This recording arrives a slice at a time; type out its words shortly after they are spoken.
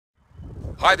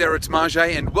Hi there, it's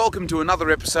Marjay and welcome to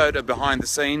another episode of Behind the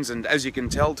Scenes. And as you can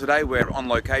tell, today we're on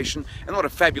location, and what a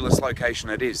fabulous location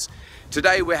it is.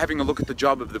 Today we're having a look at the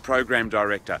job of the program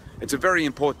director. It's a very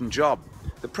important job.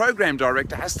 The program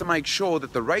director has to make sure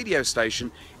that the radio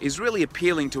station is really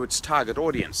appealing to its target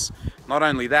audience. Not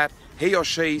only that, he or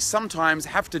she sometimes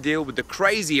have to deal with the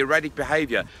crazy erratic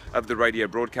behaviour of the radio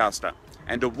broadcaster.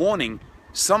 And a warning,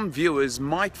 some viewers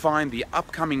might find the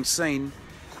upcoming scene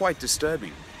quite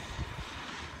disturbing.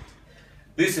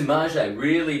 Listen, Marjay,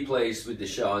 really pleased with the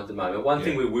show at the moment. One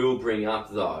thing we will bring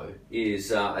up though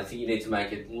is I think you need to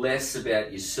make it less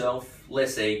about yourself,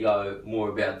 less ego, more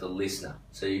about the listener.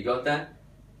 So you got that?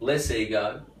 Less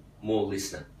ego, more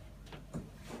listener.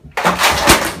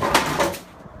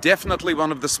 Definitely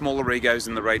one of the smaller egos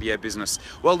in the radio business.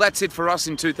 Well, that's it for us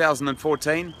in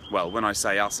 2014. Well, when I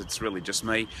say us, it's really just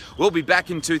me. We'll be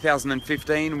back in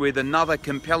 2015 with another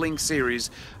compelling series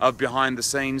of Behind the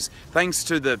Scenes. Thanks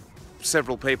to the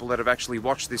several people that have actually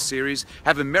watched this series.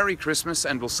 Have a Merry Christmas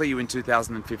and we'll see you in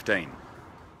 2015.